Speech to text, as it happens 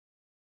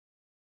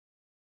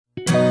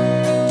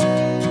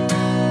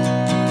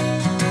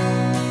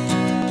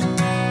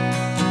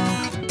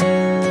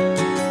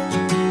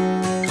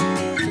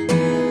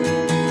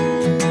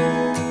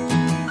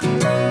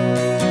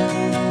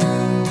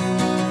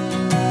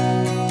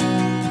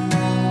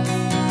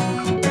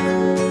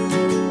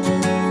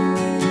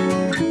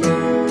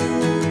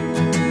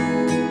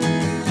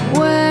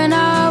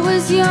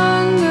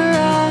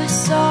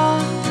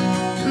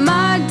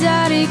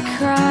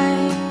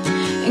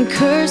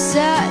curse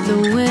at the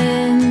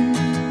wind.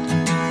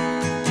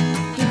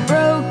 He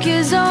broke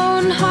his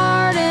own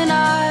heart and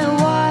I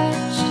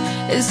watched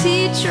as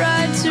he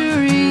tried to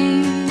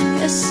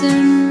reassemble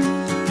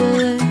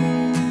it.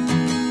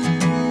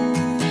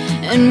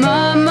 And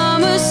my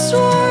mama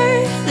swore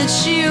that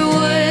she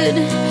would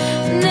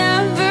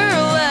never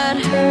let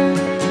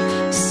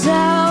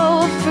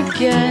herself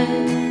forget.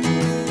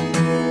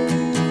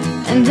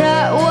 And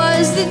that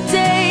was the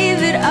day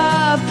that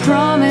I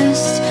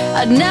promised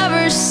I'd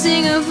never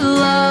sing of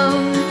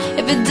love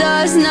if it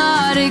does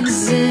not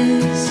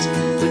exist.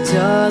 But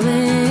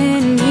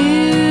darling,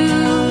 you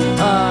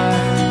are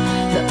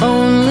the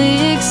only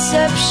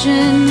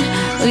exception.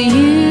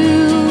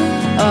 You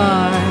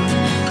are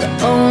the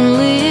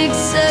only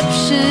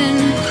exception.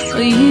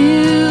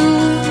 You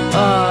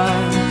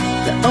are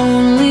the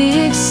only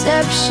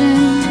exception.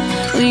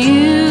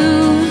 You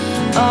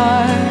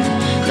are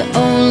the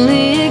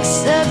only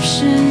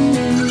exception.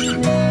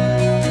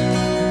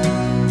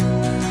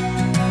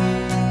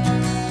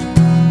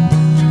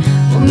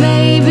 Well,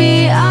 maybe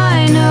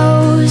I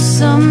know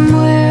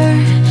somewhere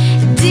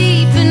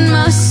deep in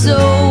my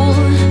soul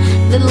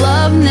that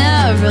love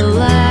never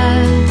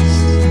lasts,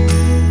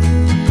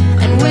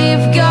 and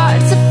we've got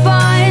to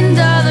find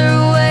other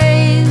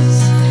ways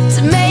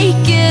to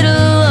make it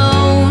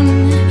alone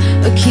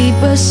or keep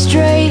a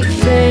straight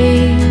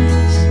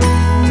face.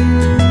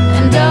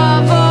 And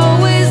I've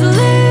always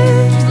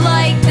lived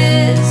like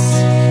this,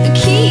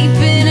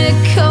 keeping a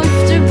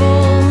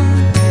comfortable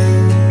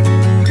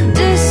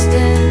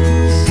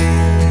distance.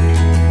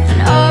 And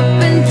up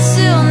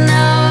until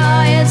now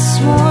I had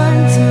sworn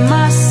to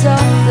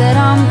myself that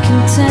I'm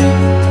content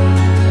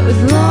with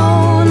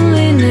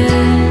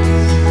loneliness,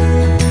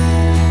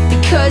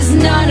 because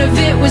none of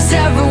it was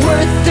ever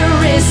worth the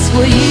risk.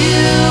 Well,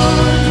 you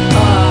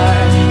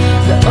are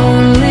the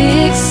only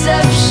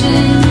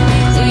exception.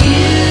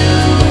 You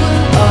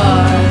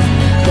are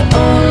the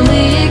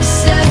only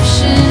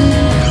exception.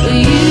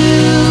 You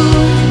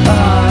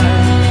are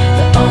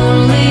the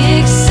only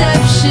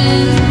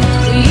exception.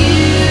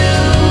 You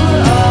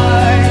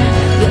are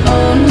the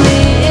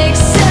only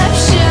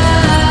exception.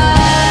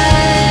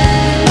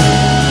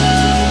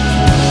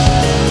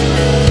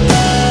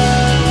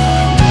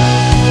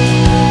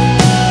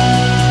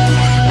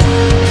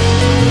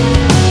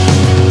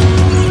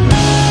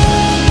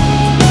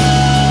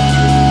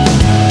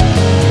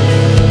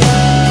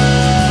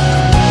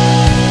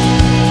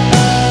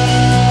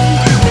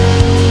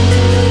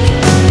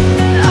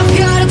 I've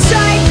got a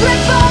tight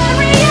grip on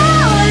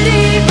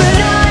reality, but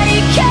I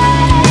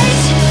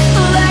can't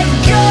let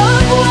go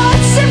of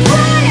what's in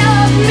front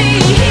of me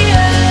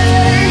here.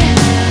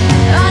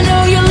 I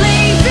know you're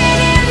leaving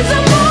in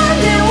the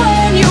morning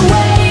when you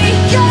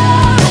wake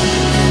up.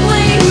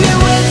 Leave me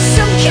with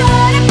some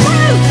kind of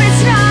proof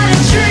it's not a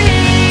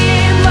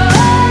dream.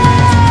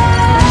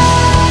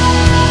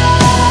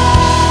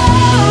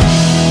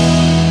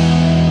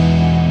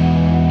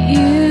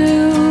 You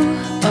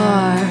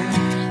are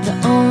the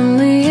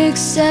only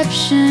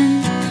exception.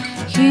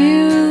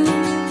 You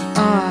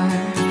are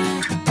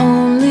the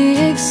only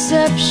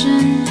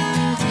exception.